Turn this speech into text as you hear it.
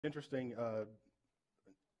Interesting.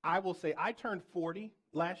 I will say I turned 40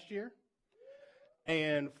 last year,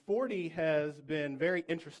 and 40 has been very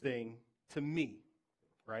interesting to me,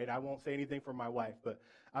 right? I won't say anything for my wife, but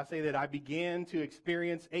I'll say that I began to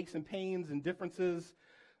experience aches and pains and differences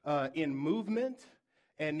in movement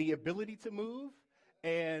and the ability to move.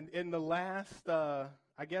 And in the last,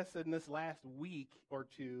 I guess in this last week or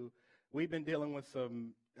two, we've been dealing with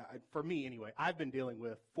some, for me anyway, I've been dealing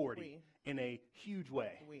with 40 in a huge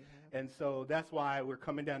way. And so that's why we're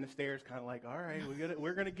coming down the stairs kind of like, all right,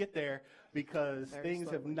 we're gonna get there, because things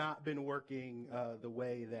have not been working the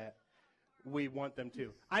way that we want them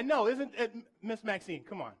to. I know, isn't it, Miss Maxine?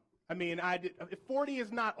 Come on. I mean, if 40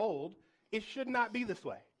 is not old, it should not be this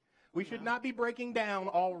way. We should not be breaking down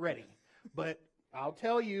already. But I'll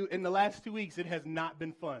tell you, in the last 2 weeks, it has not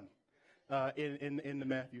been fun in the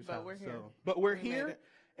Matthews house. But we're here,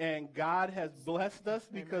 and God has blessed us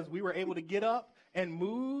because we were able to get up and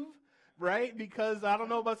move, right? Because I don't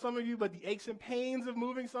know about some of you, but the aches and pains of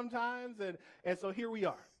moving sometimes, and so here we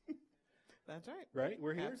are. That's right. Right?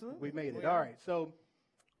 We're here? Absolutely. We made it. All right. So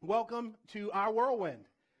welcome to our whirlwind,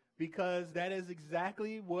 because that is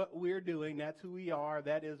exactly what we're doing. That's who we are.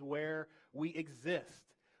 That is where we exist.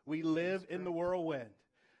 We live in the whirlwind.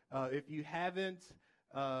 If we haven't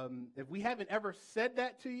ever said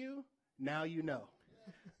that to you, now you know.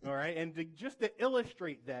 All right. And just to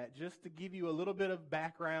illustrate that, just to give you a little bit of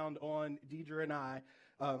background on Deidre and I,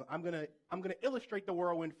 I'm gonna illustrate the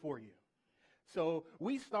whirlwind for you. So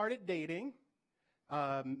we started dating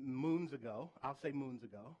moons ago. I'll say moons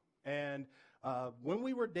ago. And when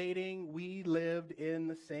we were dating, we lived in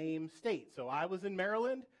the same state. So I was in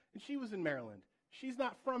Maryland, and she was in Maryland. She's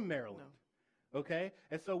not from Maryland. No. Okay?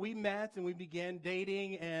 And so we met, and we began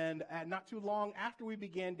dating. And not too long after we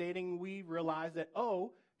began dating, we realized that,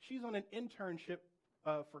 oh, she's on an internship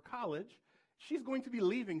for college. She's going to be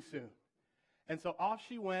leaving soon. And so off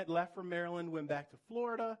she went, left from Maryland, went back to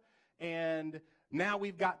Florida. And now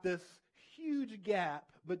we've got this huge gap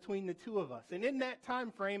between the two of us. And in that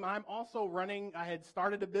time frame, I'm also I had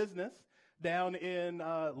started a business down in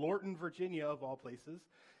Lorton, Virginia, of all places,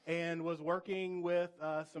 and was working with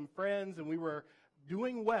some friends, and we were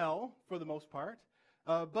doing well for the most part.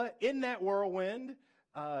 But in that whirlwind,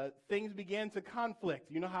 things began to conflict.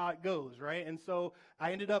 You know how it goes, right? And so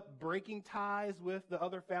I ended up breaking ties with the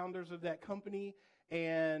other founders of that company,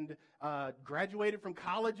 and graduated from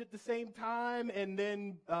college at the same time, and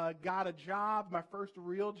then got a job, my first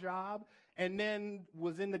real job, and then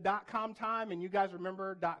was in the dot-com time. And you guys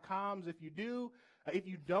remember dot-coms. If you do, if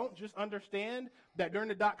you don't, just understand that during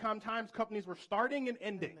the dot-com times, companies were starting and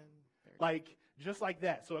ending, just like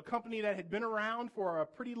that. So a company that had been around for a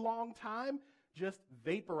pretty long time just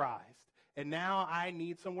vaporized, and now I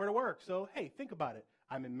need somewhere to work. So, hey, think about it.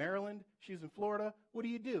 I'm in Maryland. She's in Florida. What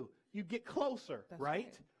do? You get closer,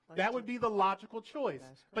 right? That would be the logical choice.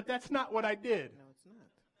 But that's not what I did. No, it's not.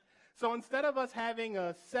 So instead of us having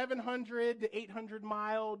a 700 to 800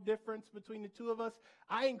 mile difference between the two of us,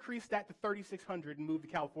 I increased that to 3,600 and moved to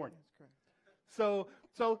California. That's correct.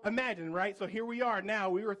 So imagine, right? So here we are now.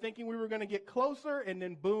 We were thinking we were going to get closer, and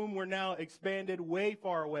then boom, we're now expanded way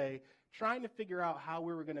far away, trying to figure out how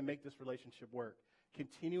we were going to make this relationship work.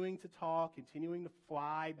 Continuing to talk, continuing to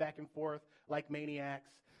fly back and forth like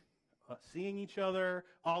maniacs, seeing each other,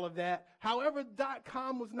 all of that. However,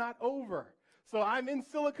 dot-com was not over. So I'm in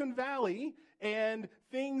Silicon Valley, and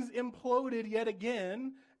things imploded yet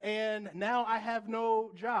again, and now I have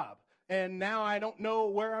no job, and now I don't know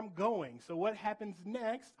where I'm going. So what happens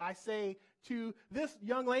next? I say to this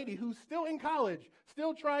young lady who's still in college,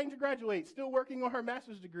 still trying to graduate, still working on her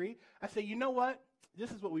master's degree, I say, you know what?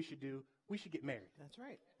 This is what we should do. We should get married. That's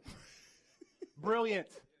right. Brilliant.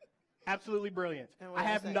 Absolutely brilliant. I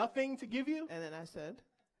have nothing to give you. And then I said?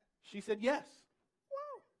 She said yes.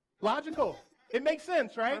 Wow. Logical. It makes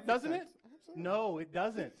sense, right? Perfect Doesn't sense. it? Absolutely. No, it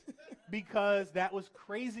doesn't. Because that was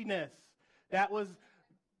craziness. That was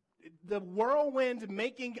the whirlwind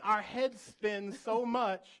making our heads spin so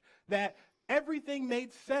much that everything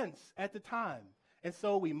made sense at the time. And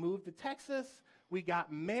so we moved to Texas. We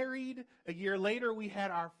got married. A year later, we had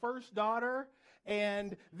our first daughter.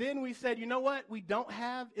 And then we said, you know what we don't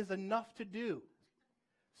have is enough to do.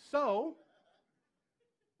 So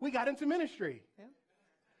we got into ministry. Yeah.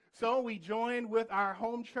 So we joined with our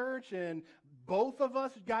home church, and both of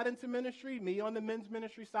us got into ministry, me on the men's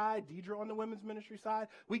ministry side, Deidre on the women's ministry side.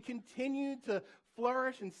 We continued to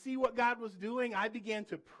flourish and see what God was doing. I began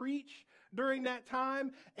to preach during that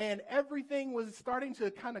time, and everything was starting to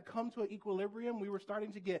kind of come to an equilibrium. We were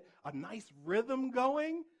starting to get a nice rhythm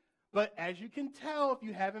going. But as you can tell, if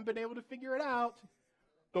you haven't been able to figure it out,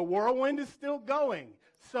 The whirlwind is still going.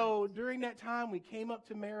 So during that time, we came up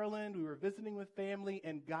to Maryland. We were visiting with family,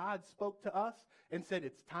 and God spoke to us and said,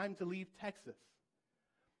 it's time to leave Texas.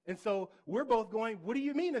 And so we're both going, what do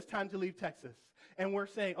you mean it's time to leave Texas? And we're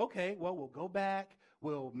saying, okay, well, we'll go back.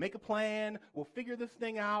 We'll make a plan. We'll figure this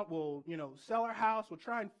thing out. We'll, sell our house. We'll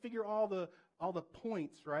try and figure all the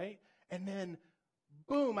points, right? And then,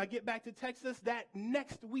 boom, I get back to Texas. That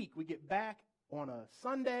next week, we get back on a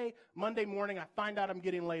Sunday. Monday morning, I find out I'm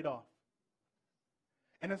getting laid off.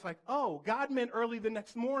 And it's like, oh, God meant early the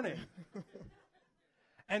next morning.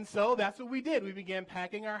 And so that's what we did. We began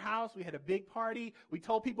packing our house. We had a big party. We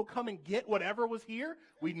told people, come and get whatever was here.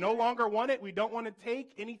 We no longer want it. We don't want to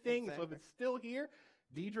take anything. Exactly. So if it's still here,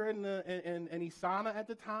 Deidre and Isana at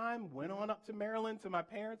the time went on up to Maryland to my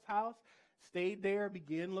parents' house, stayed there,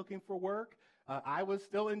 began looking for work. I was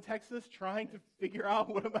still in Texas trying to figure out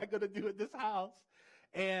what am I going to do at this house.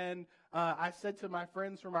 And I said to my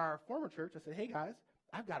friends from our former church, I said, hey, guys,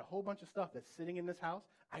 I've got a whole bunch of stuff that's sitting in this house.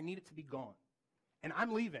 I need it to be gone. And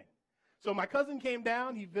I'm leaving. So my cousin came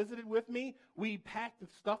down. He visited with me. We packed the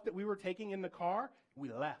stuff that we were taking in the car.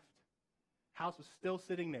 We left. House was still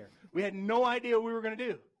sitting there. We had no idea what we were going to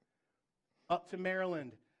do. Up to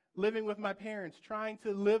Maryland, living with my parents, trying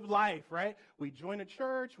to live life, right? We join a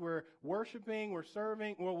church. We're worshiping. We're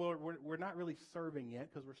serving. Well, we're not really serving yet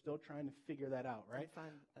because we're still trying to figure that out, right? And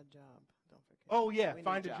find a job. Don't forget. Oh, yeah.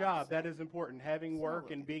 Find a job. That is important. Having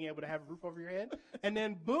work and being able to have a roof over your head. And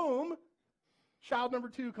then, boom, child number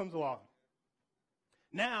 2 comes along.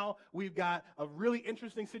 Now we've got a really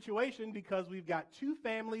interesting situation because we've got 2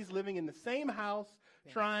 families living in the same house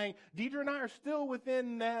trying. Deidre and I are still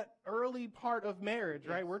within that early part of marriage,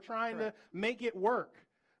 right? We're trying to make it work,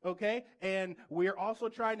 okay? And we're also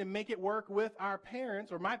trying to make it work with our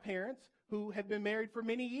parents or my parents who have been married for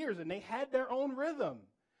many years, and they had their own rhythm.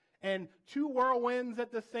 And 2 whirlwinds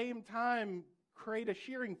at the same time create a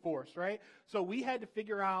shearing force, right? So we had to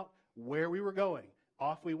figure out where we were going.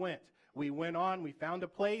 Off we went. We went on, we found a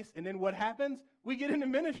place, and then what happens? We get into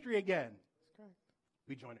ministry again. That's correct.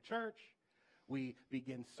 We join a church. We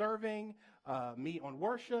begin serving, me on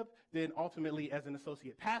worship, then ultimately as an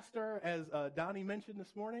associate pastor, as Donnie mentioned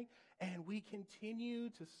this morning, and we continue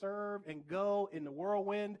to serve and go in the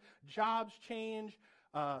whirlwind. Jobs change,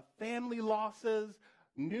 family losses,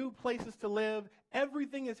 new places to live.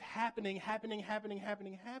 Everything is happening,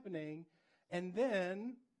 and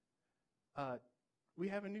then we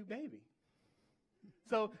have a new baby.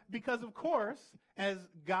 So, because of course, as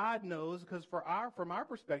God knows, because from our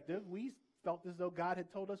perspective, we felt as though God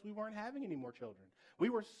had told us we weren't having any more children. We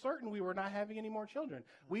were certain we were not having any more children.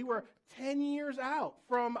 We were 10 years out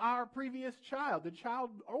from our previous child, the child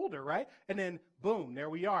older, right? And then, boom, there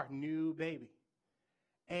we are, new baby.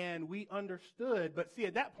 And we understood, but see,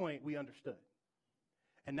 at that point, we understood.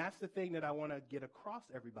 And that's the thing that I want to get across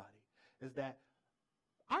to everybody, is that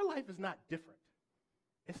our life is not different.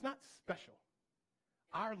 It's not special.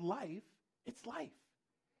 Our life, it's life.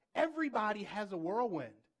 Everybody has a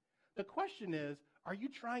whirlwind. The question is, are you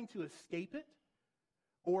trying to escape it,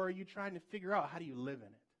 or are you trying to figure out how do you live in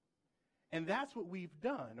it? And that's what we've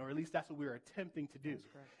done, or at least that's what we're attempting to do,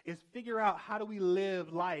 is figure out how do we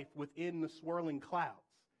live life within the swirling clouds.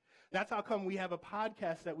 That's how come we have a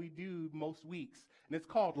podcast that we do most weeks, and it's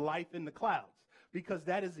called Life in the Clouds, because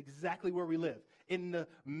that is exactly where we live. In the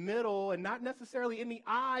middle, and not necessarily in the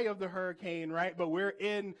eye of the hurricane, right? But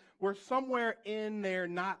we're somewhere in there,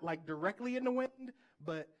 not like directly in the wind,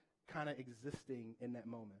 but kind of existing in that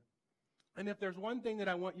moment. And if there's one thing that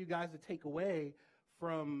I want you guys to take away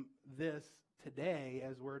from this today,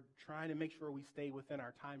 as we're trying to make sure we stay within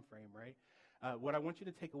our time frame, right? What I want you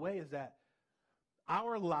to take away is that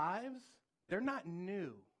our lives, they're not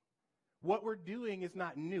new. What we're doing is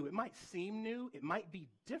not new. It might seem new. It might be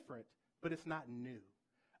different, but it's not new.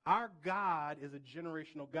 Our God is a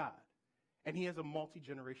generational God, and he has a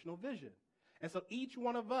multi-generational vision. And so each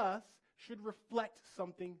one of us should reflect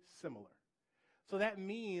something similar. So that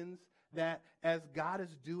means that as God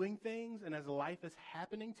is doing things and as life is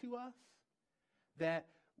happening to us, that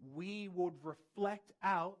we would reflect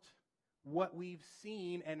out what we've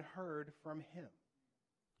seen and heard from him.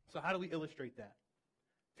 So how do we illustrate that?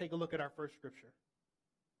 Take a look at our first scripture.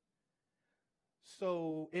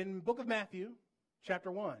 So in book of Matthew,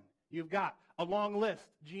 chapter 1, you've got a long list,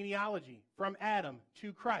 genealogy from Adam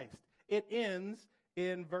to Christ. It ends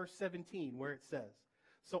in verse 17 where it says,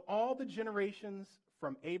 so all the generations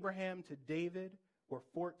from Abraham to David were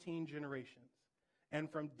 14 generations. And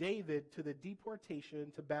from David to the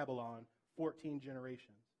deportation to Babylon, 14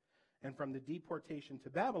 generations. And from the deportation to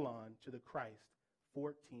Babylon to the Christ,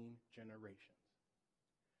 14 generations.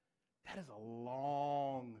 That is a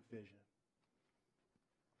long vision.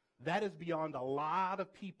 That is beyond a lot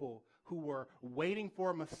of people who were waiting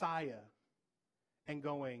for a Messiah and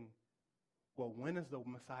going, well, when is the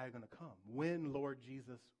Messiah going to come? When, Lord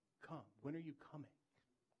Jesus, come? When are you coming?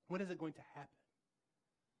 When is it going to happen?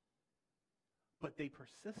 But they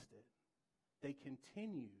persisted. They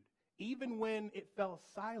continued, even when it fell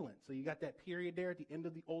silent. So you got that period there at the end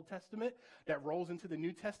of the Old Testament that rolls into the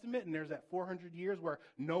New Testament, and there's that 400 years where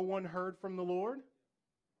no one heard from the Lord.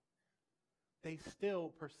 They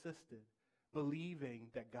still persisted, believing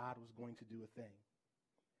that God was going to do a thing.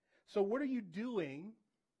 So what are you doing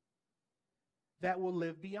that will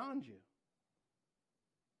live beyond you?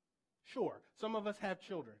 Sure, some of us have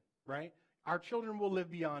children, right? Our children will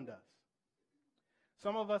live beyond us.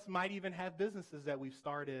 Some of us might even have businesses that we've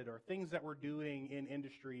started or things that we're doing in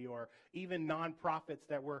industry or even nonprofits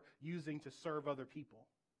that we're using to serve other people.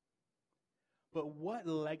 But what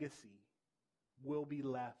legacy will be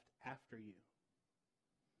left after you?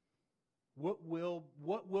 What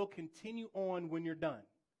will continue on when you're done?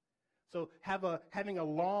 So having a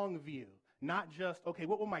long view, not just, okay,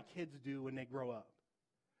 what will my kids do when they grow up?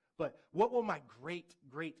 But what will my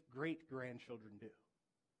great-great-great-grandchildren do?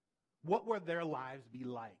 What will their lives be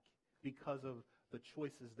like because of the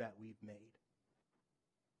choices that we've made?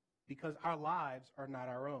 Because our lives are not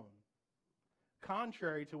our own,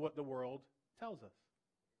 contrary to what the world tells us.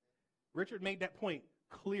 Richard made that point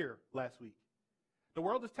clear last week. The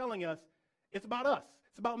world is telling us it's about us.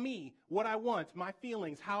 It's about me, what I want, my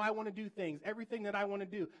feelings, how I want to do things, everything that I want to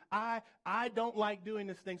do. I don't like doing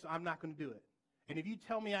this thing, so I'm not going to do it. And if you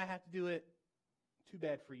tell me I have to do it, too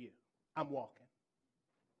bad for you. I'm walking.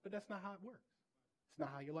 But that's not how it works. It's not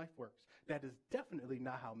how your life works. That is definitely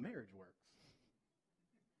not how marriage works.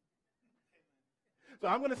 So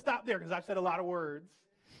I'm going to stop there because I've said a lot of words.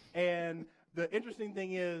 And the interesting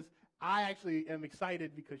thing is I actually am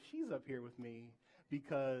excited because she's up here with me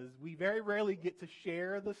because we very rarely get to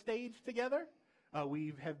share the stage together.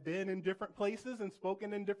 We have been in different places and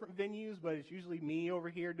spoken in different venues, but it's usually me over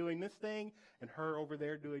here doing this thing and her over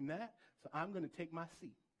there doing that. So I'm going to take my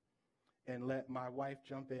seat and let my wife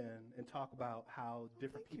jump in and talk about how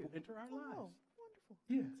different people enter our lives. Wonderful.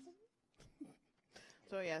 Yes.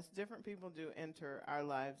 So yes, different people do enter our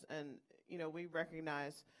lives, and we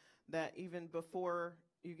recognize that even before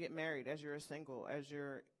you get married, as you're a single, as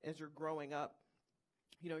you're growing up,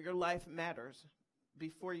 your life matters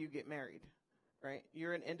before you get married, right?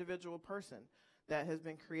 You're an individual person that has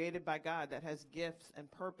been created by God, that has gifts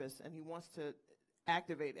and purpose, and He wants to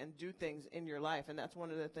activate and do things in your life, and that's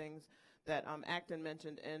one of the things that Acton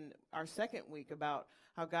mentioned in our second week about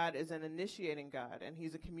how God is an initiating God, and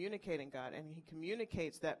He's a communicating God, and He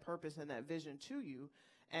communicates that purpose and that vision to you,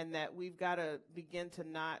 and that we've got to begin to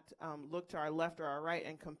not look to our left or our right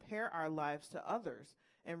and compare our lives to others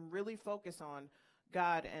and really focus on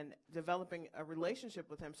God and developing a relationship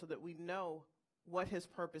with Him so that we know what His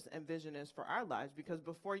purpose and vision is for our lives, because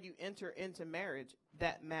before you enter into marriage,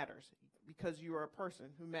 that matters because you are a person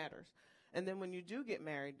who matters. And then when you do get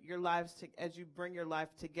married, your lives, as you bring your life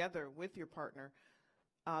together with your partner,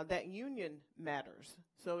 that union matters.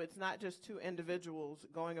 So it's not just two individuals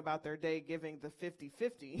going about their day giving the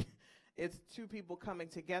 50-50. It's two people coming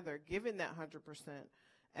together, giving that 100%,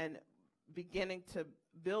 and beginning to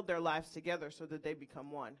build their lives together so that they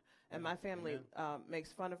become one. And my family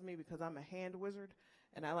makes fun of me because I'm a hand wizard,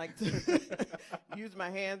 and I like to use my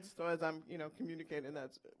hands. So as I'm, communicating,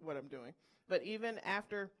 that's what I'm doing. But even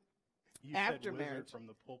after marriage, from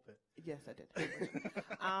the pulpit. Yes, I did.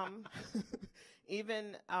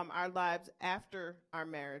 Even our lives after our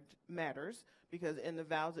marriage matters, because in the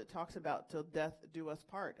vows it talks about till death do us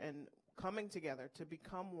part, and coming together to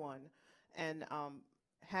become one, and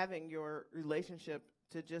having your relationship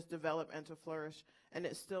to just develop and to flourish, and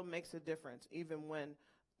it still makes a difference even when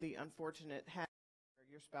the unfortunate happens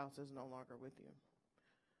your spouse is no longer with you.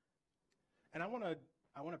 And I want to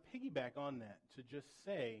piggyback on that to just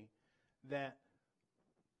say that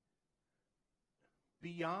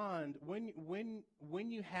beyond when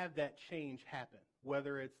you have that change happen,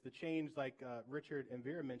 whether it's the change like Richard and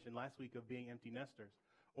Vera mentioned last week of being empty nesters,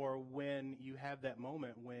 or when you have that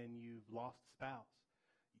moment when you've lost a spouse,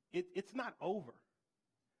 it's not over.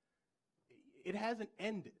 It hasn't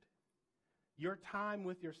ended. Your time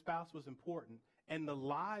with your spouse was important, and the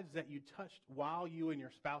lives that you touched while you and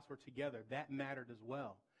your spouse were together, that mattered as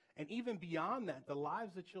well. And even beyond that, the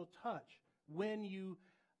lives that you'll touch when you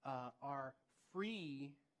are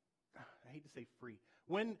free, I hate to say free,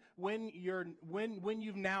 when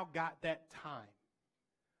you've now got that time,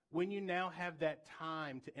 when you now have that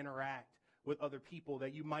time to interact with other people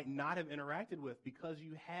that you might not have interacted with because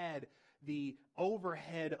you had the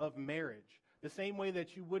overhead of marriage. The same way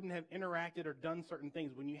that you wouldn't have interacted or done certain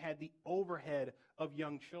things when you had the overhead of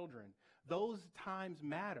young children. Those times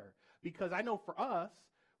matter because I know for us,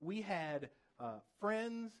 we had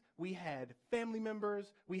friends, we had family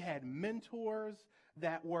members, we had mentors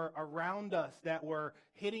that were around us that were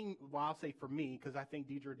hitting, well, I'll say for me, because I think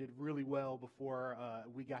Deidre did really well before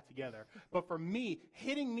we got together. But for me,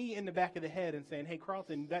 hitting me in the back of the head and saying, hey,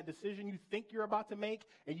 Carlton, that decision you think you're about to make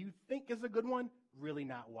and you think is a good one, really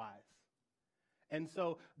not wise. And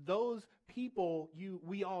so those people,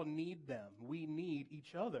 we all need them. We need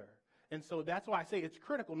each other. And so that's why I say it's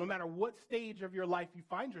critical, no matter what stage of your life you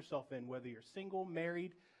find yourself in, whether you're single,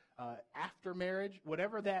 married, after marriage,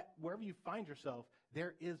 wherever you find yourself,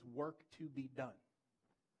 there is work to be done.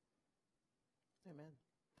 Amen.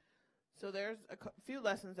 So there's a few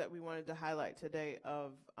lessons that we wanted to highlight today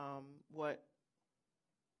of what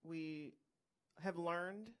we have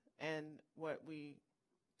learned and what we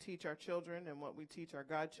teach our children and what we teach our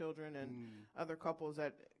godchildren and other couples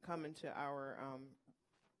that come into our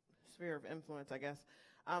sphere of influence, I guess.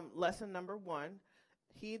 Lesson number 1,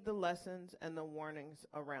 heed the lessons and the warnings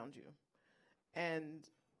around you. And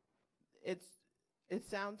it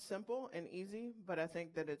sounds simple and easy, but I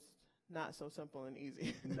think that it's not so simple and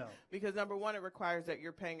easy. No. Because number 1, it requires that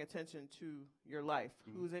you're paying attention to your life,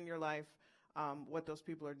 who's in your life, what those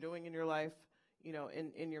people are doing in your life, you know,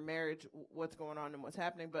 in your marriage, what's going on and what's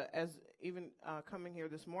happening. But as even coming here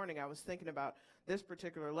this morning, I was thinking about this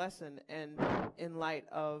particular lesson, and in light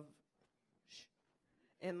of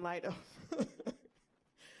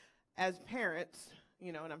as parents,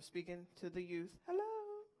 you know, and I'm speaking to the youth. Hello,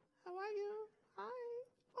 how are you? Hi.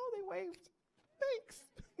 Oh, they waved. Thanks.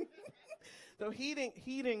 So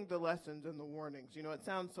heeding the lessons and the warnings, you know, it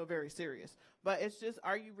sounds so very serious, but it's just,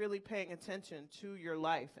 are you really paying attention to your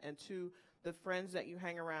life and to the friends that you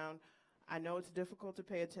hang around? I know it's difficult to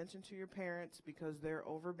pay attention to your parents because they're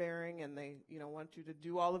overbearing and they, you know, want you to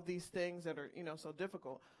do all of these things that are, you know, so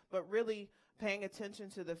difficult, but really paying attention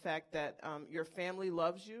to the fact that your family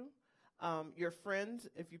loves you, your friends,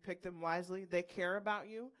 if you pick them wisely, they care about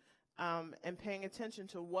you, and paying attention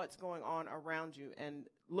to what's going on around you and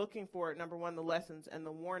looking for, number 1, the lessons and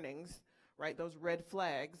the warnings, right, those red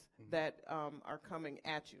flags that are coming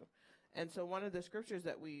at you. And so one of the scriptures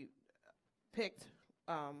that we picked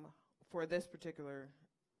for this particular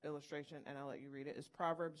illustration, and I'll let you read it, is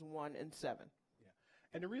Proverbs 1:7. Yeah.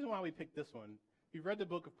 And the reason why we picked this one, you've read the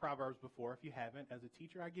book of Proverbs before. If you haven't, as a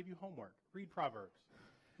teacher, I give you homework. Read Proverbs.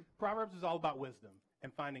 Proverbs is all about wisdom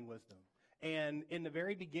and finding wisdom. And in the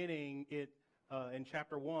very beginning, in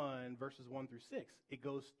chapter 1, verses 1 through 6, it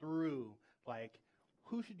goes through, like,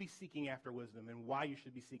 who should be seeking after wisdom and why you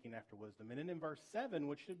should be seeking after wisdom. And then in verse 7,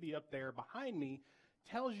 which should be up there behind me,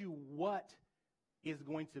 tells you what is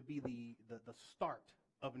going to be the start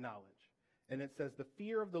of knowledge. And it says, the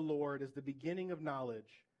fear of the Lord is the beginning of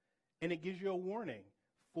knowledge, and it gives you a warning.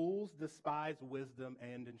 Fools despise wisdom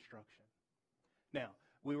and instruction. Now,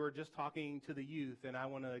 we were just talking to the youth, and I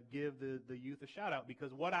want to give the youth a shout out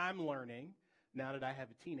because what I'm learning now that I have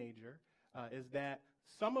a teenager is that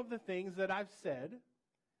some of the things that I've said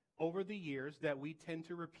over the years that we tend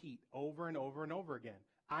to repeat over and over and over again,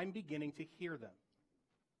 I'm beginning to hear them.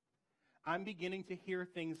 I'm beginning to hear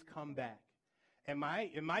things come back. And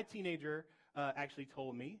my teenager actually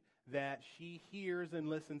told me that she hears and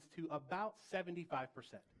listens to about 75%.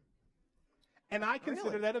 And I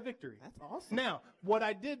consider that a victory. That's awesome. Now, what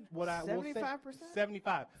I will say, 75%?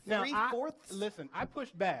 75. Now, 3/4? Listen, I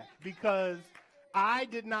pushed back because I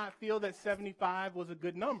did not feel that 75 was a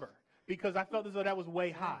good number because I felt as though that was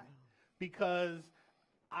way high. Because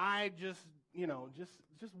I just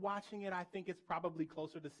watching it, I think it's probably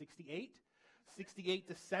closer to 68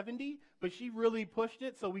 to 70, but she really pushed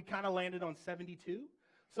it, so we kind of landed on 72.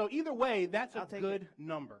 So either way, that's a good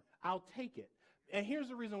number. I'll take it. And here's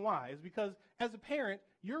the reason why, is because as a parent,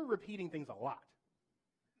 you're repeating things a lot.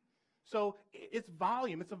 So it's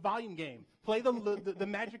volume. It's a volume game. Play the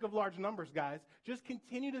magic of large numbers, guys. Just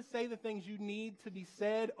continue to say the things you need to be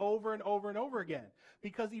said over and over and over again,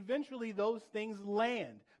 because eventually those things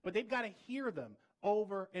land, but they've got to hear them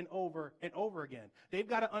over and over and over again. They've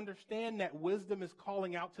got to understand that wisdom is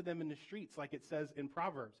calling out to them in the streets, like it says in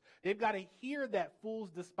Proverbs. They've got to hear that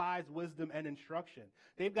fools despise wisdom and instruction.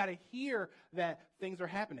 They've got to hear that things are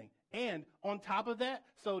happening. And on top of that,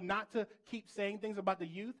 so not to keep saying things about the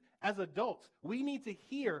youth, as adults, we need to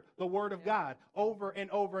hear the word of God over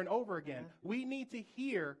and over and over again. We need to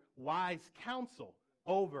hear wise counsel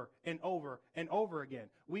over and over and over again.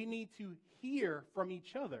 We need to hear from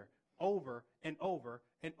each other over and over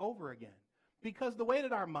and over again. Because the way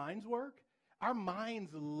that our minds work, our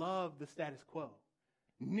minds love the status quo.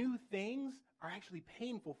 New things are actually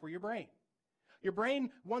painful for your brain. Your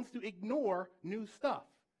brain wants to ignore new stuff.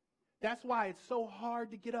 That's why it's so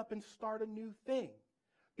hard to get up and start a new thing.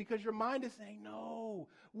 Because your mind is saying, no,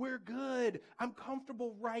 we're good. I'm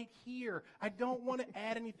comfortable right here. I don't want to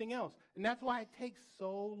add anything else. And that's why it takes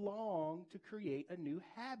so long to create a new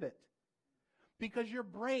habit. Because your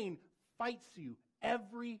brain fights you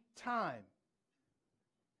every time.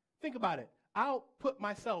 Think about it. I'll put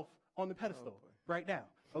myself on the pedestal right now,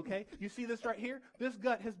 okay? You see this right here? This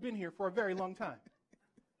gut has been here for a very long time.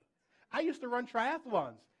 I used to run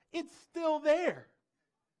triathlons. It's still there.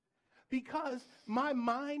 Because my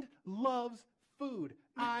mind loves food.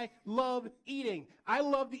 I love eating. I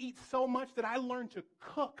love to eat so much that I learned to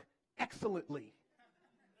cook excellently.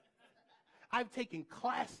 I've taken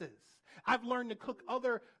classes. I've learned to cook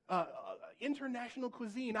other international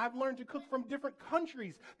cuisine. I've learned to cook from different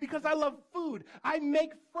countries because I love food. I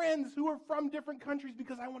make friends who are from different countries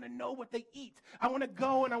because I want to know what they eat. I want to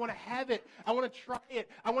go and I want to have it. I want to try it.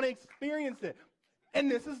 I want to experience it.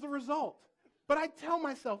 And this is the result. But I tell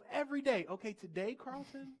myself every day, okay, today,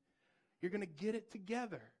 Carlton, you're going to get it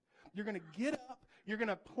together. You're going to get up. You're going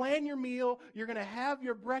to plan your meal. You're going to have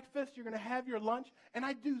your breakfast. You're going to have your lunch. And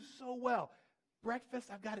I do so well. Breakfast,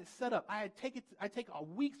 I've got it set up. I take a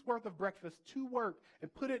week's worth of breakfast to work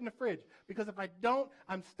and put it in the fridge. Because if I don't,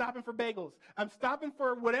 I'm stopping for bagels. I'm stopping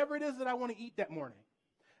for whatever it is that I want to eat that morning.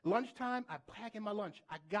 Lunchtime, I pack in my lunch.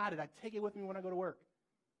 I got it. I take it with me when I go to work.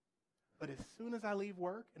 But as soon as I leave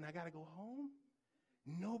work and I got to go home,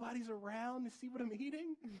 nobody's around to see what I'm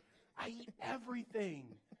eating. I eat everything.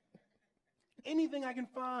 Anything I can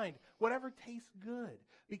find, whatever tastes good.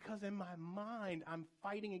 Because in my mind, I'm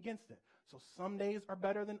fighting against it. So some days are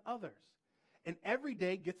better than others. And every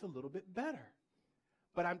day gets a little bit better.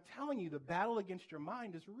 But I'm telling you, the battle against your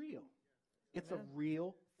mind is real. It's a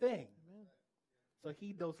real thing. Amen. So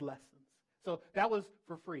heed those lessons. So that was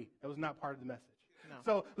for free. That was not part of the message. No.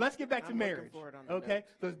 So let's get back to marriage. Okay? Notes.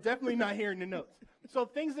 So it's definitely not here in the notes. So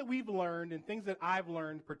things that we've learned and things that I've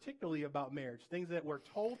learned particularly about marriage, things that were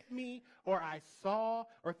told to me or I saw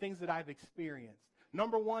or things that I've experienced.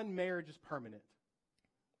 Number one, marriage is permanent.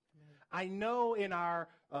 I know in our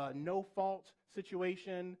no-fault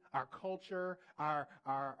situation, our culture, our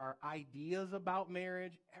ideas about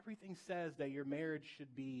marriage, everything says that your marriage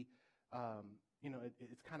should be,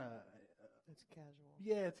 it's kind of... It's casual.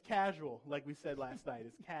 Yeah, it's casual, like we said last night.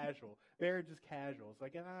 It's casual. Marriage is casual. It's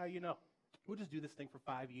like, we'll just do this thing for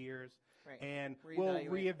 5 years, Right. and we'll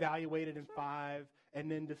reevaluate it in 5,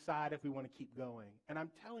 and then decide if we want to keep going. And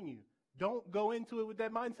I'm telling you, don't go into it with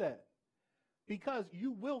that mindset, because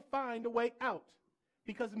you will find a way out.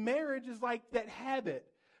 Because marriage is like that habit,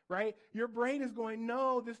 right? Your brain is going,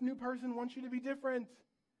 no, this new person wants you to be different.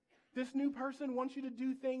 This new person wants you to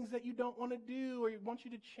do things that you don't want to do, or wants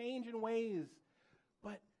you to change in ways.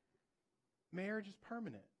 But marriage is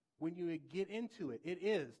permanent. When you get into it, it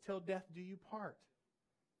is till death do you part.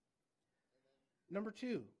 Number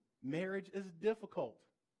 2, marriage is difficult.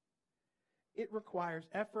 It requires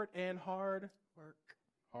effort and hard Work.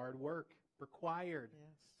 Hard work required. Yes.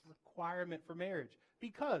 Requirement for marriage.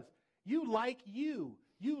 Because you like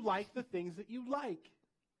the things that you like.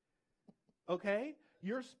 Okay?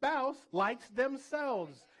 Your spouse likes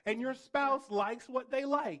themselves, and your spouse likes what they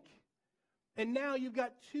like. And now you've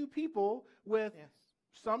got two people with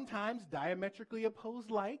sometimes diametrically opposed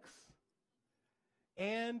likes,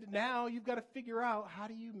 and now you've got to figure out, how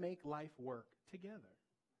do you make life work together?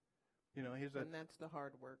 And that's the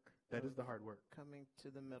hard work. That is the hard work. Coming to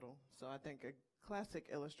the middle. So I think a classic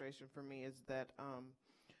illustration for me is that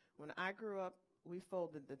when I grew up, we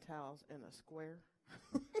folded the towels in a square.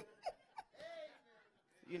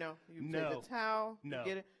 You take the towel, you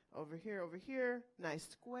get it over here, nice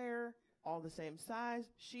square, all the same size,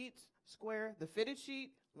 sheets, square, the fitted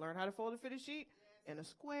sheet, learn how to fold a fitted sheet in a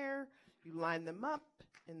square, you line them up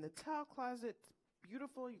in the towel closet,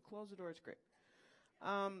 beautiful, you close the door, it's great.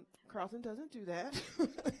 Carlton doesn't do that.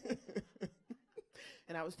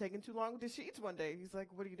 And I was taking too long with the sheets one day. He's like,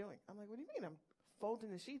 what are you doing? I'm like, what do you mean? I'm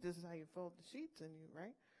folding the sheets. This is how you fold the sheets,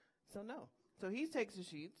 right? So no. So he takes the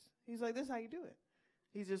sheets. He's like, this is how you do it.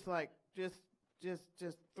 He's just like, just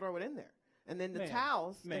throw it in there. And then the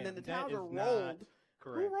towels are rolled.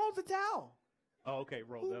 Who rolls a towel? Oh, okay,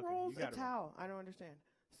 rolled. Who rolls a towel? I don't understand.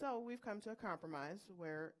 So we've come to a compromise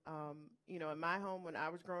where, in my home when I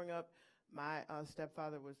was growing up, my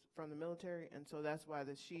stepfather was from the military, and so that's why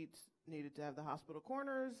the sheets needed to have the hospital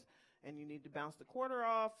corners, and you need to bounce the quarter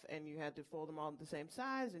off, and you had to fold them all the same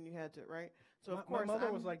size, and you had to, right? So of course, my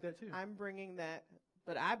mother was like that too. I'm bringing that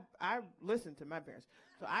But I listened to my parents.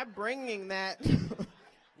 So I'm bringing that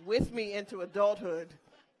with me into adulthood.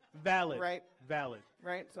 Valid. Right? Valid.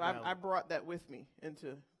 Right? So Valid. I brought that with me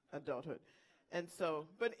into adulthood. And so,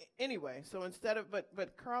 but anyway, so instead of,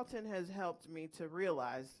 but Carlton has helped me to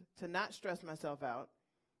realize, to not stress myself out,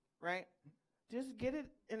 right? Just get it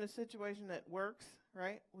in a situation that works,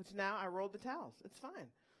 right? Which now I roll the towels. It's fine.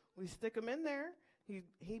 We stick them in there.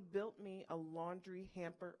 He built me a laundry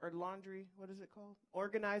hamper, or laundry, what is it called?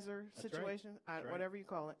 Organizer situation, whatever you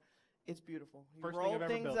call it. It's beautiful. You First roll thing I've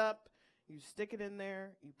ever things built. up, you stick it in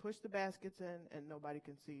there, you push the baskets in, and nobody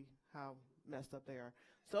can see how messed up they are.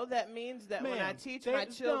 So that means that when I teach my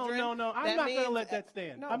children, no, I'm not going to let that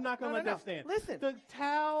stand. I'm not going to let that stand. Listen, the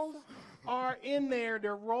towels are in there.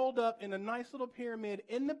 They're rolled up in a nice little pyramid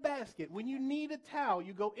in the basket. When you need a towel,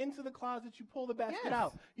 you go into the closet, you pull the basket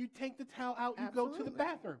out. You take the towel out, you go to the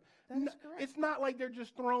bathroom. That's correct. It's not like they're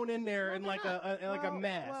just thrown in there in like a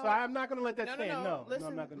mass. So I'm not going to let that stand. No, listen,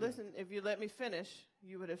 I'm not going to. Listen, if you let me finish,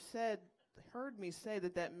 you would have heard me say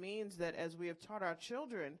that means that as we have taught our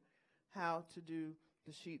children how to do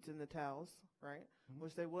the sheets and the towels, right? Mm-hmm.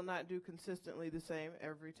 Which they will not do consistently the same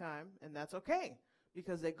every time, and that's okay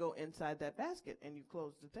because they go inside that basket and you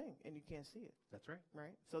close the thing and you can't see it. That's right.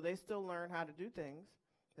 Right? So they still learn how to do things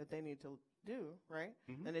that they need to do, right?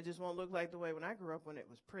 Mm-hmm. And it just won't look like the way when I grew up when it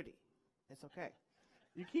was pretty. It's okay.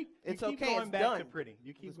 You keep going back to pretty.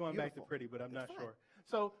 You keep going back to pretty, but I'm not sure.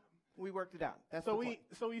 So we worked it out. That's so the point.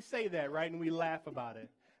 So we say that, right? And we laugh about it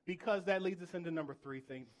because that leads us into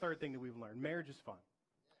third thing that we've learned. Marriage is fun.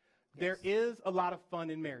 Yes. There is a lot of fun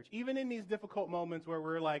in marriage, even in these difficult moments where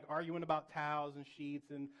we're like arguing about towels and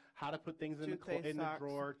sheets and how to put things in the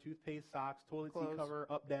drawer, toothpaste, socks, toilet seat cover,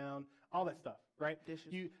 up, down, all that stuff, right?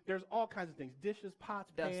 Dishes. There's all kinds of things: dishes,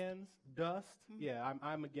 pots, pans, dust. Mm-hmm. Yeah,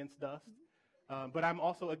 I'm against dust, but I'm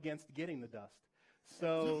also against getting the dust.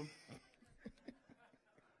 So,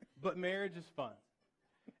 but marriage is fun.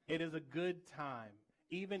 It is a good time,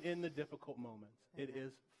 even in the difficult moments. Mm-hmm. It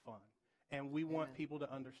is fun. And we want people to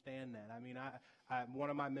understand that. I mean, I one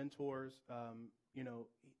of my mentors,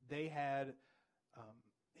 they had,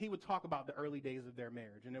 he would talk about the early days of their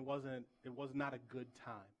marriage, and it was not a good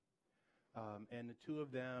time. And the two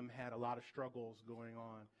of them had a lot of struggles going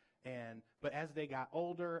on. But as they got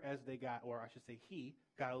older, he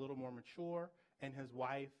got a little more mature, and his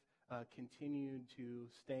wife continued to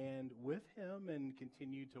stand with him and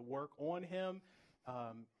continued to work on him.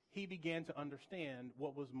 He began to understand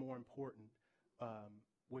what was more important,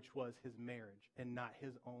 which was his marriage and not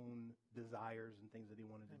his own desires and things that he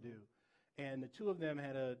wanted to do. And the two of them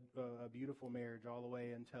had a beautiful marriage all the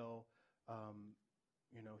way until,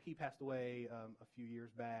 he passed away a few years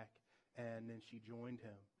back, and then she joined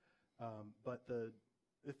him. But the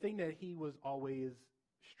thing that he was always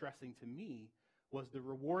stressing to me was the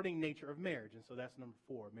rewarding nature of marriage. And so that's number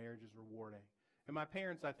 4. Marriage is rewarding. And my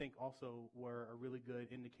parents, I think, also were a really good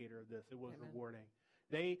indicator of this. It was rewarding.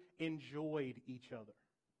 They enjoyed each other,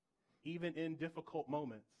 even in difficult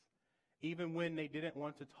moments, even when they didn't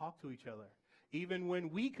want to talk to each other, even when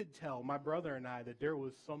we could tell, my brother and I, that there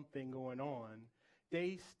was something going on.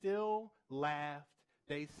 They still laughed.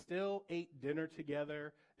 They still ate dinner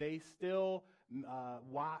together. They still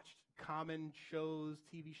watched common shows,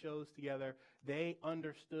 TV shows together. They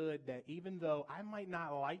understood that even though I might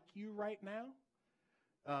not like you right now,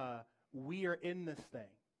 we are in this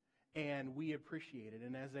thing, and we appreciate it.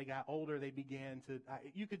 And as they got older, they began to,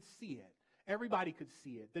 you could see it. Everybody could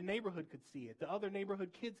see it. The neighborhood could see it. The other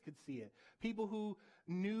neighborhood kids could see it. People who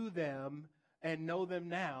knew them and know them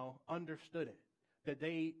now understood it, that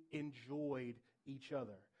they enjoyed each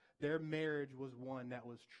other. Their marriage was one that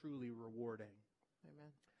was truly rewarding.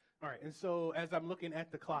 Amen. All right, and so as I'm looking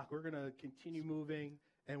at the clock, we're going to continue moving,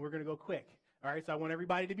 and we're going to go quick. All right, so I want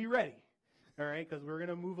everybody to be ready. All right, because we're going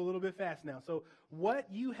to move a little bit fast now. So what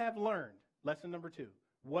you have learned, lesson number 2,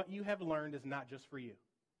 what you have learned is not just for you.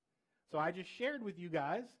 So I just shared with you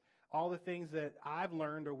guys all the things that I've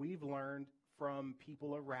learned or we've learned from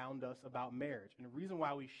people around us about marriage. And the reason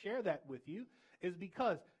why we share that with you is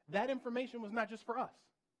because that information was not just for us.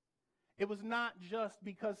 It was not just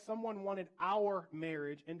because someone wanted our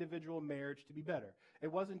marriage, individual marriage, to be better.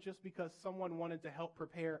 It wasn't just because someone wanted to help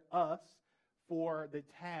prepare us for the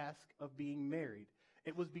task of being married.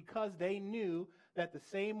 It was because they knew that the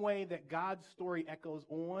same way that God's story echoes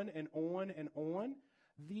on and on and on,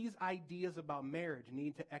 these ideas about marriage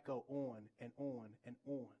need to echo on and on and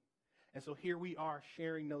on. And so here we are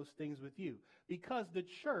sharing those things with you. Because the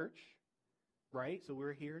church, right, so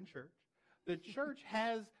we're here in church, the church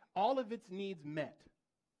has all of its needs met.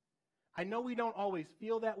 I know we don't always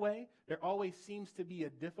feel that way. There always seems to be a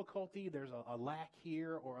difficulty. There's a lack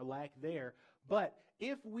here or a lack there. But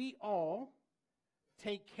if we all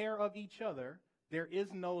take care of each other, there is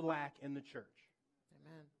no lack in the church.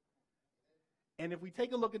 Amen. And if we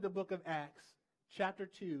take a look at the book of Acts, chapter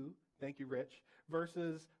 2, thank you, Rich,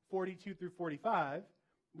 verses 42 through 45,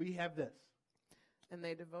 we have this. And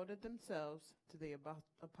they devoted themselves to the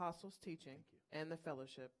apostles' teaching and the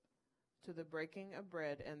fellowship, to the breaking of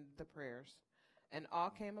bread and the prayers. And awe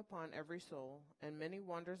came upon every soul, and many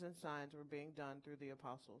wonders and signs were being done through the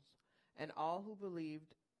apostles. And all who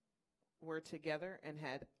believed were together and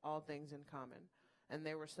had all things in common. And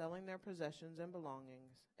they were selling their possessions and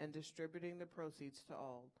belongings and distributing the proceeds to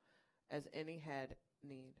all, as any had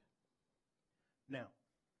need. Now,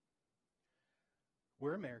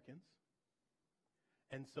 we're Americans,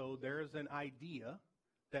 and so there's an idea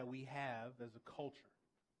that we have as a culture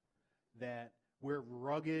that we're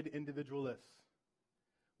rugged individualists.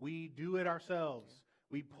 We do it ourselves.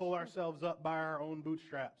 We pull ourselves up by our own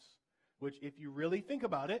bootstraps, which, if you really think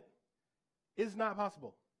about it, is not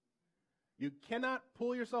possible. You cannot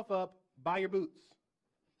pull yourself up by your boots.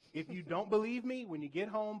 If you don't believe me, when you get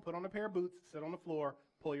home, put on a pair of boots, sit on the floor,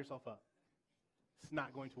 pull yourself up. It's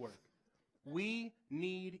not going to work. We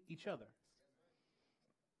need each other.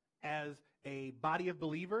 As a body of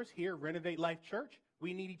believers here at Renovate Life Church,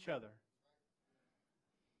 we need each other.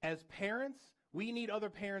 As parents, we need other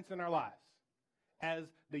parents in our lives. As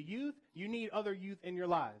the youth, you need other youth in your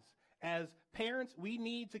lives. As parents, we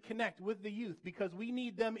need to connect with the youth because we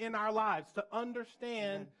need them in our lives to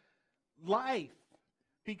understand life,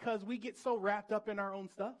 because we get so wrapped up in our own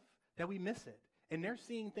stuff that we miss it. And they're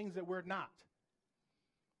seeing things that we're not.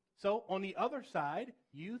 So on the other side,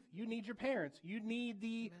 youth, you need your parents. You need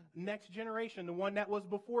the next generation, the one that was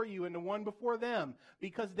before you and the one before them,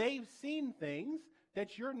 because they've seen things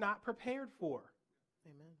that you're not prepared for.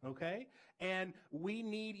 Amen. Okay? And we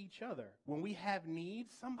need each other. When we have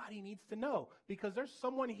needs, somebody needs to know, because there's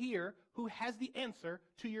someone here who has the answer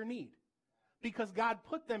to your need. Because God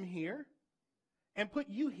put them here and put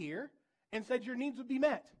you here and said your needs would be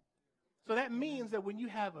met. So that means that when you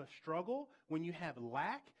have a struggle, when you have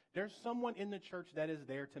lack, there's someone in the church that is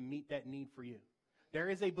there to meet that need for you. There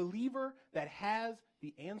is a believer that has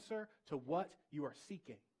the answer to what you are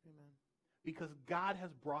seeking. Amen. Because God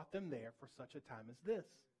has brought them there for such a time as this.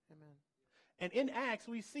 Amen. And in Acts,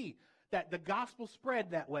 we see that the gospel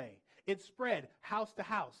spread that way. It spread house to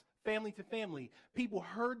house, family to family. People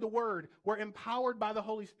heard the word, were empowered by the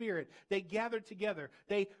Holy Spirit. They gathered together.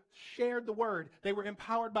 They shared the word. They were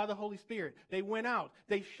empowered by the Holy Spirit. They went out.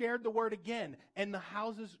 They shared the word again. And the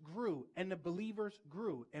houses grew, and the believers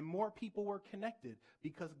grew, and more people were connected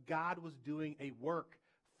because God was doing a work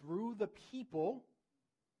through the people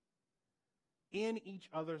in each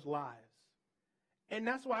other's lives. And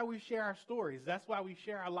that's why we share our stories. That's why we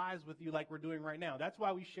share our lives with you like we're doing right now. That's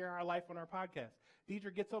why we share our life on our podcast.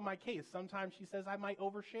 Deidre gets on my case. Sometimes she says I might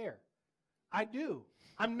overshare. I do.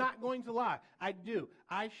 I'm not going to lie. I do.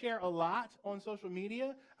 I share a lot on social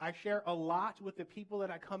media. I share a lot with the people that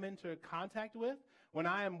I come into contact with. When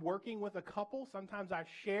I am working with a couple, sometimes I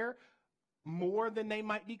share more than they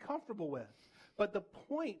might be comfortable with. But the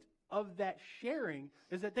point of that sharing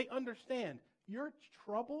is that they understand your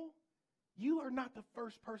trouble. You are not the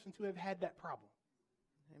first person to have had that problem.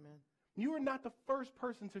 Amen. You are not the first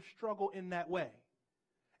person to struggle in that way.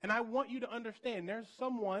 And I want you to understand there's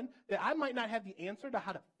someone that I might not have the answer to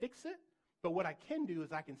how to fix it, but what I can do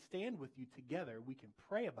is I can stand with you together. We can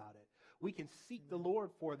pray about it. We can seek the Lord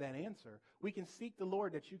for that answer. We can seek the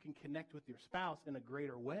Lord that you can connect with your spouse in a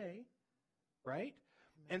greater way, right?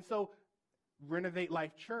 And so Renovate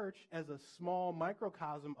Life Church, as a small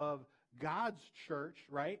microcosm of God's church,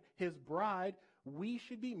 right, his bride, we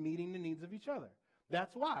should be meeting the needs of each other.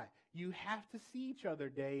 That's why you have to see each other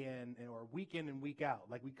day in or week in and week out,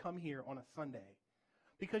 like we come here on a Sunday,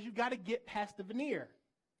 because you got to get past the veneer.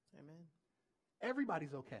 Amen.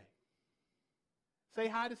 Everybody's okay. Say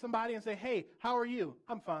hi to somebody and say, hey, how are you?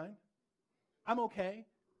 I'm fine. I'm okay.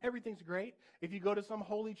 Everything's great. If you go to some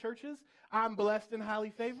holy churches, I'm blessed and highly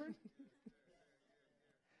favored.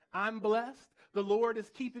 I'm blessed. The Lord is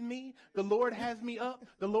keeping me. The Lord has me up.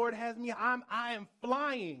 The Lord has me. I am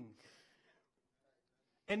flying.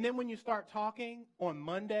 And then when you start talking on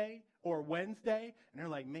Monday or Wednesday, and they're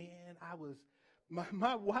like, man,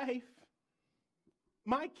 my wife,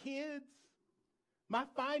 my kids, my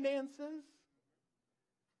finances,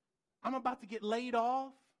 I'm about to get laid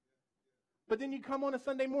off. But then you come on a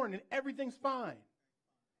Sunday morning and everything's fine.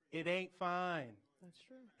 It ain't fine. That's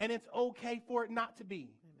true. And it's okay for it not to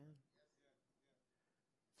be. Amen.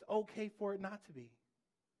 It's okay for it not to be.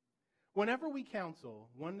 Whenever we counsel,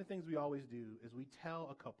 one of the things we always do is we tell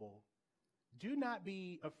a couple, do not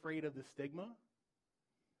be afraid of the stigma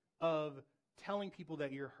of telling people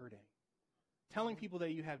that you're hurting, telling people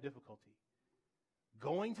that you have difficulty,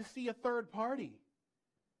 going to see a third party,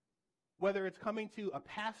 whether it's coming to a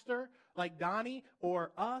pastor like Donnie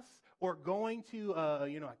or us, or going to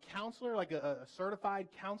a counselor like a certified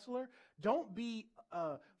counselor. Don't be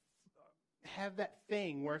have that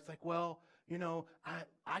thing where it's like, well,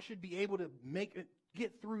 I should be able to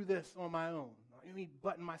get through this on my own. Let me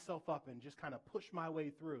button myself up and just kind of push my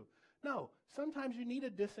way through. No, sometimes you need a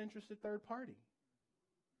disinterested third party.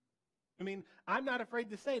 I mean, I'm not afraid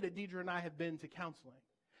to say that Deidre and I have been to counseling.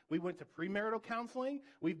 We went to premarital counseling.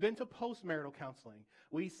 We've been to postmarital counseling.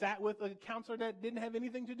 We sat with a counselor that didn't have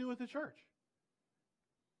anything to do with the church.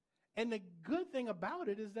 And the good thing about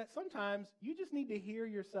it is that sometimes you just need to hear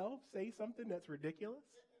yourself say something that's ridiculous.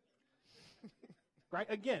 Right?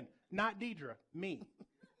 Again, not Deidre, me.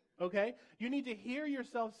 Okay? You need to hear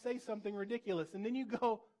yourself say something ridiculous, and then you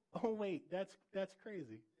go, oh, wait, that's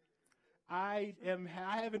crazy. I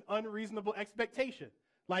have an unreasonable expectation.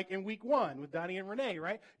 Like in week 1 with Donnie and Renee,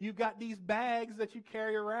 right? You've got these bags that you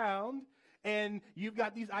carry around, and you've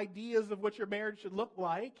got these ideas of what your marriage should look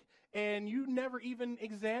like, and you never even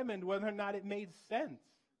examined whether or not it made sense.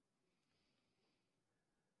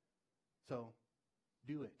 So,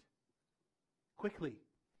 do it. Quickly.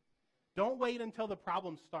 Don't wait until the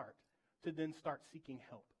problems start to then start seeking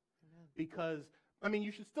help. Amen. Because,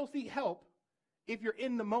 you should still seek help if you're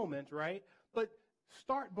in the moment, right? But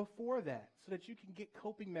start before that so that you can get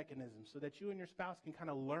coping mechanisms, so that you and your spouse can kind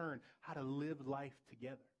of learn how to live life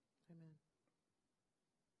together. Amen.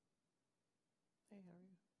 Hey,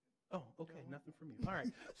 how are you? Oh, okay, nothing from you. All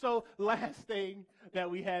right. So last thing that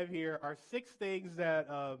we have here are 6 things that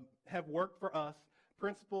have worked for us,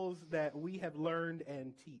 principles that we have learned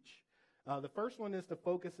and teach. The first one is to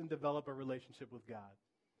focus and develop a relationship with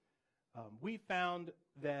God. We found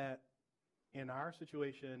that in our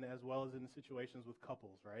situation, as well as in the situations with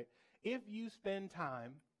couples, right? If you spend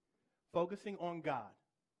time focusing on God,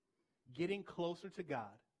 getting closer to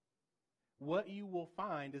God, what you will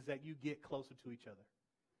find is that you get closer to each other.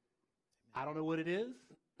 I don't know what it is.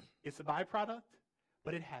 It's a byproduct,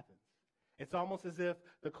 but it happens. It's almost as if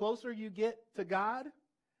the closer you get to God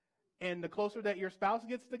and the closer that your spouse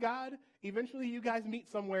gets to God, eventually you guys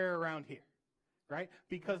meet somewhere around here. Right?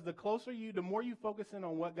 Because the more you focus in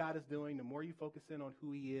on what God is doing, the more you focus in on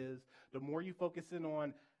who he is, the more you focus in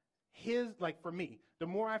on like for me, the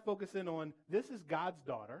more I focus in on, this is God's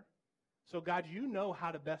daughter. So God, you know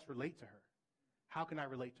how to best relate to her. How can I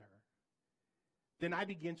relate to her? Then I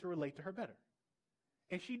begin to relate to her better.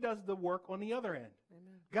 And she does the work on the other end.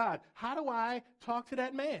 Amen. God, how do I talk to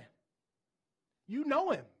that man? You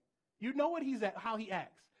know him. You know what he's at, how he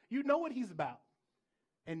acts. You know what he's about.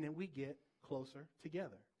 And then we get closer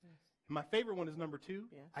together. Yes. My favorite one is number 2.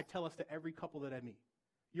 Yes. I tell us to every couple that I meet,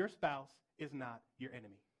 your spouse is not your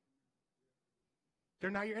enemy. They're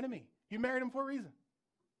not your enemy. You married them for a reason.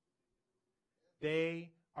 They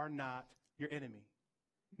are not your enemy.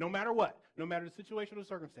 No matter what, no matter the situation or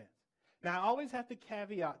circumstance. Now, I always have to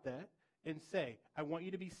caveat that and say, I want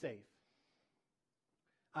you to be safe.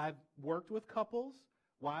 I've worked with couples,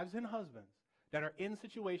 wives and husbands, that are in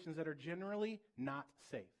situations that are generally not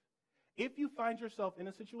safe. If you find yourself in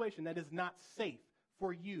a situation that is not safe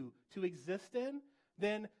for you to exist in,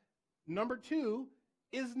 then number 2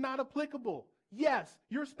 is not applicable. Yes,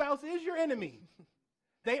 your spouse is your enemy.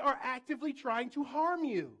 They are actively trying to harm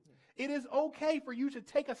you. It is okay for you to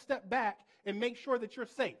take a step back and make sure that you're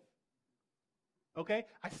safe. Okay?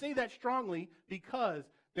 I say that strongly because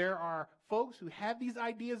there are folks who have these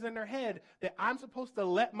ideas in their head that I'm supposed to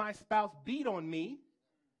let my spouse beat on me.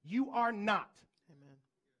 You are not. Amen.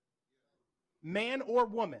 Man or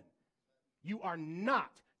woman, you are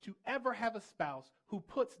not to ever have a spouse who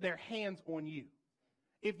puts their hands on you.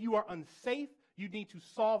 If you are unsafe, you need to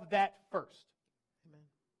solve that first. Amen.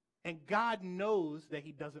 And God knows that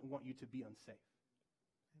he doesn't want you to be unsafe.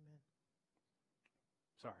 Amen.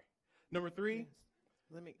 Sorry. Number 3. Yes.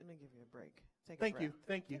 Let me give you a break. Thank you.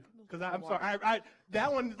 Because I'm sorry.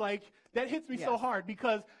 That one, that hits me so hard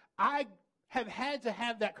because I have had to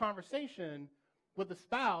have that conversation with a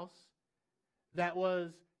spouse that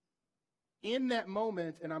was in that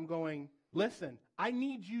moment, and I'm going, listen, I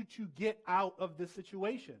need you to get out of this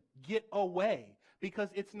situation. Get away because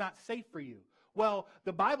it's not safe for you. Well,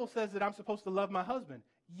 the Bible says that I'm supposed to love my husband.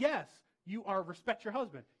 Yes, you are. Respect your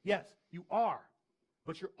husband. Yes, you are.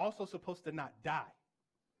 But you're also supposed to not die.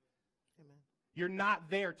 Amen. You're not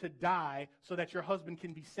there to die so that your husband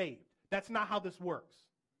can be saved. That's not how this works.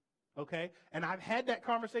 Okay? And I've had that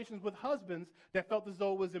conversations with husbands that felt as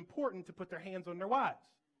though it was important to put their hands on their wives.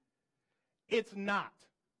 It's not.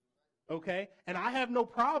 Okay? And I have no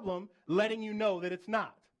problem letting you know that it's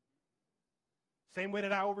not. Same way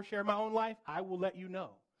that I overshare my own life, I will let you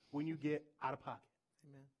know when you get out of pocket.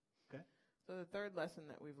 Amen. Okay? So the third lesson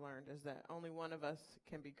that we've learned is that only one of us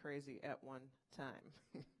can be crazy at one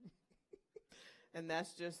time. And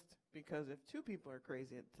that's just because if two people are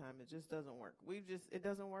crazy at the time, it just doesn't work. It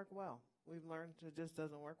doesn't work well. We've learned it just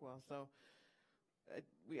doesn't work well. So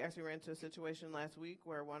we actually ran into a situation last week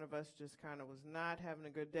where one of us just kind of was not having a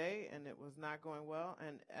good day and it was not going well.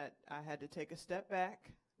 And I had to take a step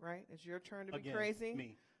back, right? It's your turn to be crazy.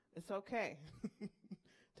 Me. It's okay.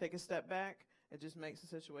 Take a step back. It just makes the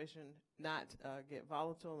situation not get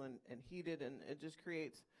volatile and heated, and it just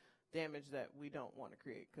creates damage that we don't want to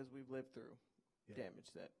create because we've lived through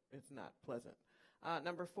damage that it's not pleasant.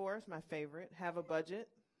 Number 4 is my favorite. Have a budget.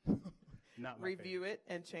 Not my Review favorite.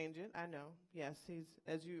 it and change it. I know. Yes,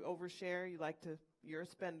 as you overshare, you're a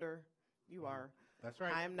spender. You are. That's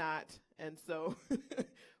right. I am not. And so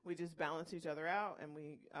we just balance each other out, and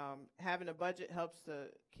we having a budget helps to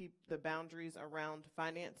keep the boundaries around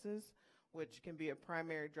finances, which can be a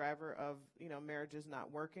primary driver of, marriages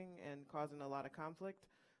not working and causing a lot of conflict.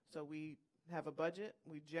 So we have a budget.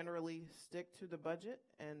 We generally stick to the budget,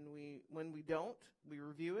 and when we don't, we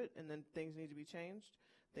review it, and then things need to be changed.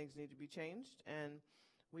 Things need to be changed, and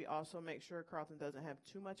we also make sure Carlton doesn't have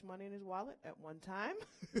too much money in his wallet at one time.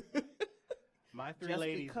 My 3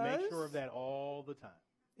 ladies make sure of that all the time.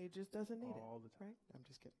 He just doesn't need it. All the time. Right? I'm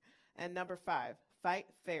just kidding. And number 5, fight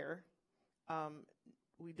fair.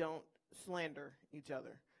 We don't slander each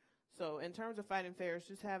other. So in terms of fighting fair, it's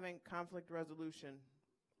just having conflict resolution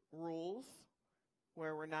rules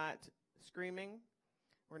where we're not screaming,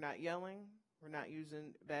 we're not yelling, we're not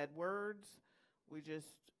using bad words. We just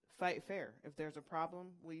fight fair. If there's a problem,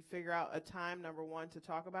 we figure out a time, number 1, to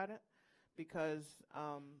talk about it, because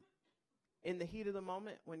in the heat of the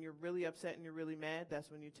moment, when you're really upset and you're really mad,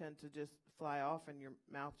 that's when you tend to just fly off and your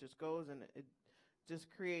mouth just goes, and it just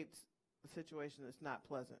creates a situation that's not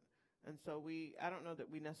pleasant. And so I don't know that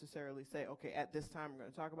we necessarily say, okay, at this time we're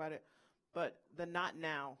going to talk about it, but the not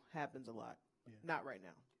now happens a lot. Yeah. Not right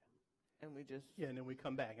now. And we just... Yeah, and then we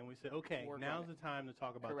come back and we say, okay, now's the time to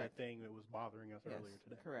talk about Correct. That thing that was bothering us earlier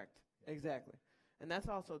today. Correct. Yeah. Exactly. And that's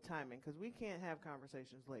also timing, because we can't have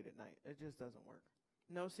conversations late at night. It just doesn't work.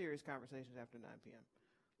 No serious conversations after 9 p.m.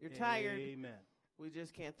 You're tired. Amen. We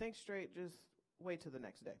just can't think straight. Just wait till the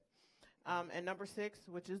next day. And number 6,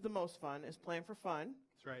 which is the most fun, is plan for fun.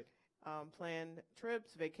 That's right. Plan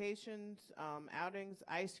trips, vacations, outings,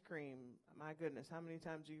 ice cream. My goodness, how many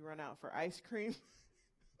times do you run out for ice cream?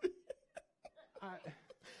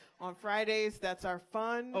 On Fridays, that's our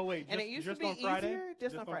fun. Oh, wait, and it used just to be on Friday? easier.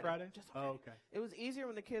 Just on Friday. Just on Friday? Oh, okay. It was easier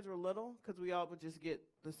when the kids were little because we all would just get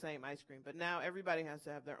the same ice cream. But now everybody has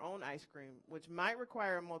to have their own ice cream, which might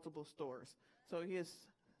require multiple stores. So he is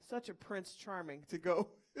such a Prince Charming to go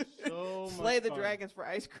slay the dragons for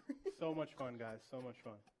ice cream. So much fun, guys. So much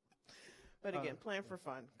fun. But again, plan for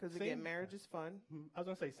fun, because again, marriage is fun. I was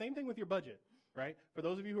going to say, same thing with your budget, right? For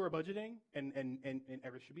those of you who are budgeting, and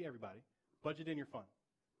it should be everybody, budget in your fun,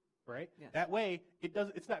 right? Yes. That way,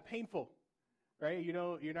 it's not painful, right?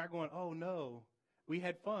 You're not going, oh no, we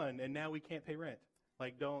had fun and now we can't pay rent.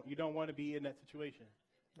 Like, you don't want to be in that situation.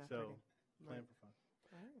 Not so, pretty. plan for fun.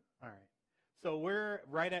 All right. So we're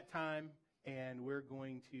right at time, and we're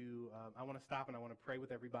going to, I want to stop and I want to pray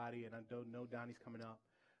with everybody, and I don't know Donnie's coming up.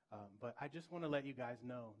 But I just want to let you guys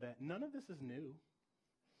know that none of this is new.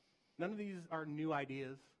 None of these are new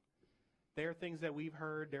ideas. There are things that we've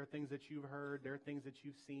heard. There are things that you've heard. There are things that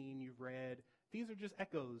you've seen, you've read. These are just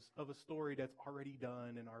echoes of a story that's already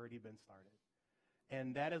done and already been started.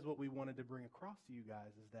 And that is what we wanted to bring across to you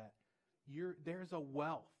guys, is that there's a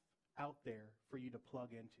wealth out there for you to plug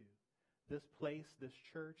into. This place, this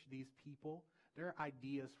church, these people, there are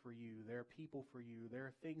ideas for you. There are people for you. There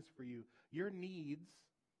are things for you. Your needs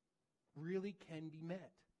really can be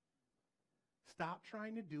met. Stop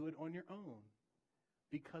trying to do it on your own,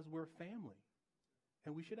 because we're family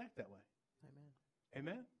and we should act that way.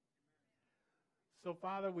 Amen. Amen? So,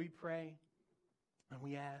 Father, we pray and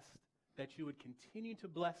we ask that you would continue to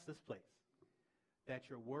bless this place, that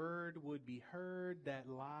your word would be heard, that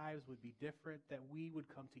lives would be different, that we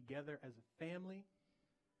would come together as a family,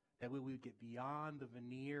 that we would get beyond the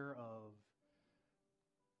veneer of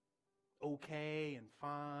okay and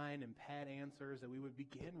fine and pat answers, that we would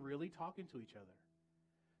begin really talking to each other,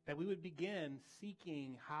 that we would begin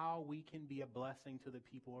seeking how we can be a blessing to the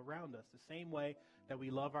people around us. The same way that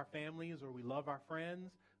we love our families or we love our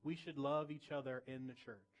friends, we should love each other in the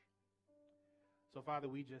church. So, Father,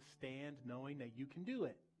 we just stand knowing that you can do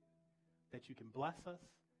it, that you can bless us,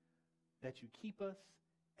 that you keep us,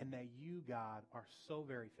 and that you, God, are so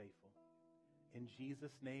very faithful. In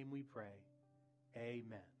Jesus' name we pray.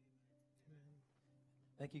 Amen.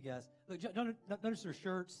 Thank you, guys. Look, notice their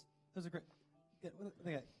shirts. Those are great. Look at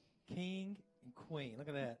that. King and Queen. Look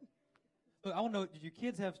at that. Look, I want to know, did your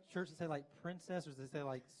kids have shirts that say like princess or does they say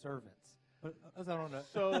like servants? I don't know.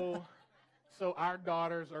 So our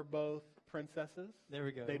daughters are both princesses. There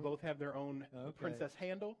we go. They both have their own princess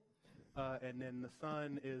handle. And then the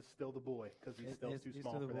son is still the boy because he's still too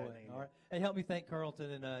small for that name. All right. Hey, help me thank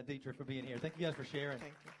Carlton and Deidre for being here. Thank you guys for sharing.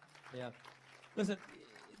 Thank you. Yeah. Listen,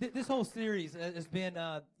 this whole series has been,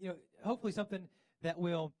 hopefully something that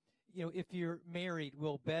will, if you're married,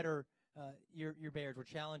 will better your marriage, will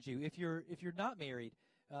challenge you. If you're not married,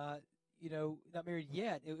 not married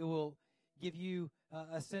yet, it will give you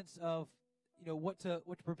a sense of, what to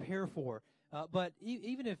prepare for. But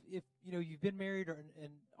even if you've been married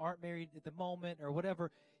and aren't married at the moment or whatever,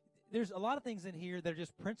 there's a lot of things in here that are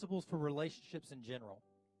just principles for relationships in general.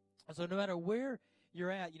 And so no matter where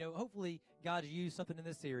you're at, hopefully God's used something in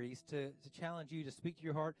this series to challenge you, to speak to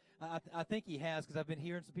your heart. I think he has, because I've been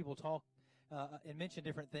hearing some people talk and mention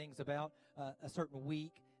different things about a certain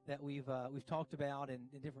week that we've talked about and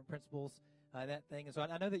different principles, that thing. And so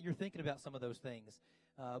I know that you're thinking about some of those things.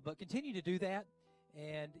 But continue to do that.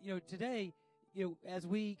 And, today, as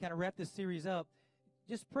we kind of wrap this series up,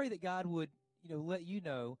 just pray that God would, let you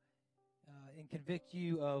know and convict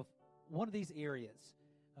you of one of these areas,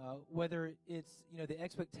 whether it's, the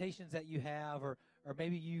expectations that you have, or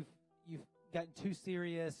maybe you've gotten too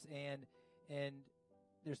serious and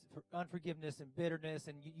there's unforgiveness and bitterness,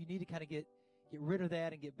 and you need to kind of get rid of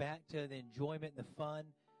that and get back to the enjoyment and the fun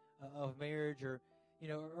of marriage, or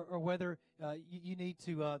whether you need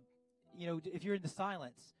to, if you're in the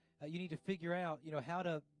silence, you need to figure out, how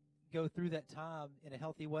to go through that time in a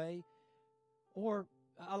healthy way. Or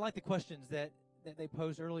I like the questions that they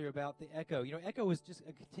posed earlier about the echo. Echo is just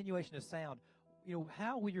a continuation of sound.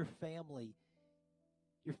 How will your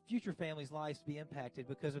future family's lives be impacted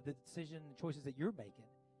because of the decision and choices that you're making?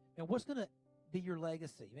 And what's going to be your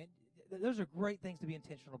legacy? I mean, those are great things to be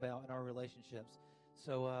intentional about in our relationships.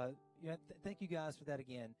 So, thank you guys for that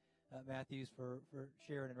again, Matthews, for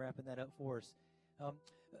sharing and wrapping that up for us.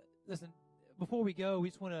 Listen, before we go, we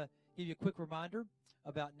just want to give you a quick reminder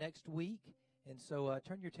about next week. And so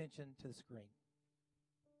turn your attention to the screen.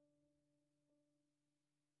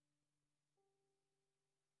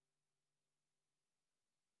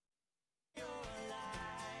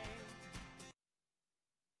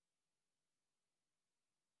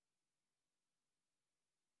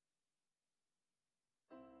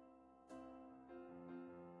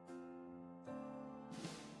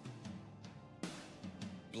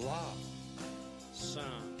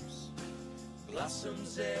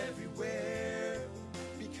 Blossoms everywhere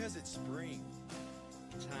because it's spring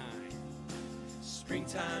time.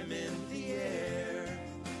 Springtime in the air,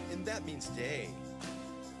 and that means day.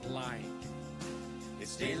 Like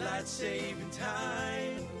it's daylight saving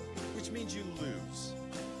time, which means you lose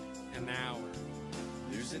an hour.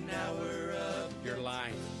 Lose an hour of your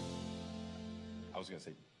life. I was going to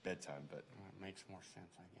say bedtime, but it makes more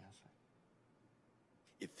sense, I guess.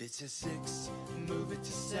 If it's a 6, move it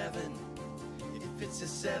to 7. If it's a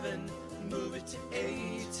 7, move it to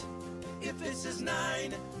 8. If it says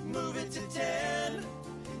 9, move it to 10.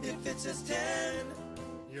 If it says 10,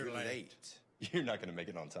 you're late. You're not going to make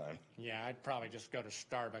it on time. Yeah, I'd probably just go to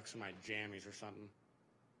Starbucks and my jammies or something.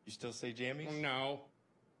 You still say jammies? No.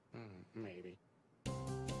 Maybe.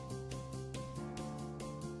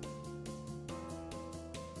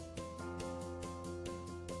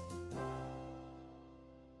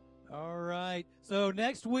 All right. So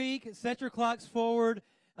next week, set your clocks forward,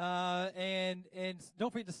 and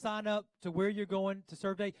don't forget to sign up to where you're going to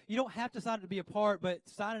serve day. You don't have to sign up to be a part, but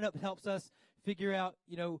signing up helps us figure out,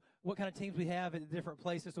 what kind of teams we have at different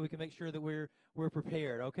places, so we can make sure that we're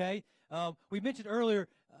prepared. Okay. We mentioned earlier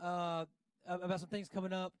about some things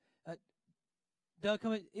coming up. Doug,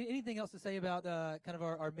 anything else to say about kind of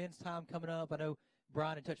our men's time coming up? I know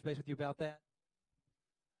Brian had touched base with you about that.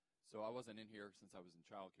 So I wasn't in here since I was in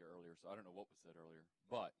childcare earlier, so I don't know what was said earlier.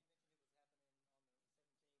 But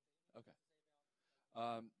okay,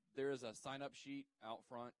 there is a sign-up sheet out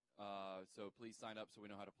front, so please sign up so we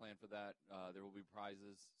know how to plan for that. There will be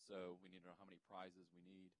prizes, so we need to know how many prizes we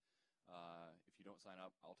need. If you don't sign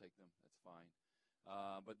up, I'll take them. That's fine.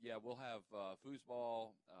 But yeah, we'll have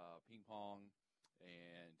foosball, ping pong,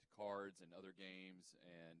 and cards and other games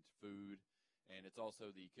and food. And it's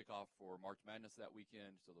also the kickoff for March Madness that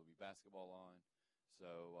weekend, so there'll be basketball on.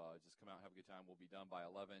 So just come out and have a good time. We'll be done by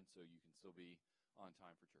 11, so you can still be on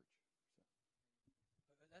time for church.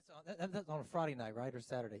 That's on a Friday night, right, or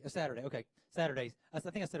Saturday? Saturday, okay. Saturdays. I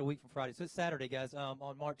think I said a week from Friday. So it's Saturday, guys, on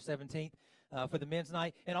March 17th for the men's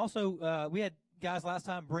night. And also, we had guys last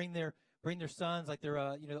time bring their sons, like their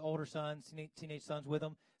older sons, teenage sons with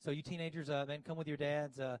them. So you teenagers, man, come with your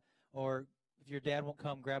dads, or if your dad won't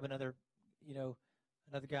come, grab another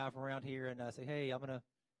guy from around here and say, hey, I'm gonna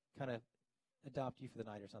kind of adopt you for the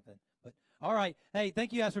night or something. But all right, hey,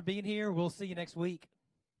 thank you guys for being here. We'll see you next week.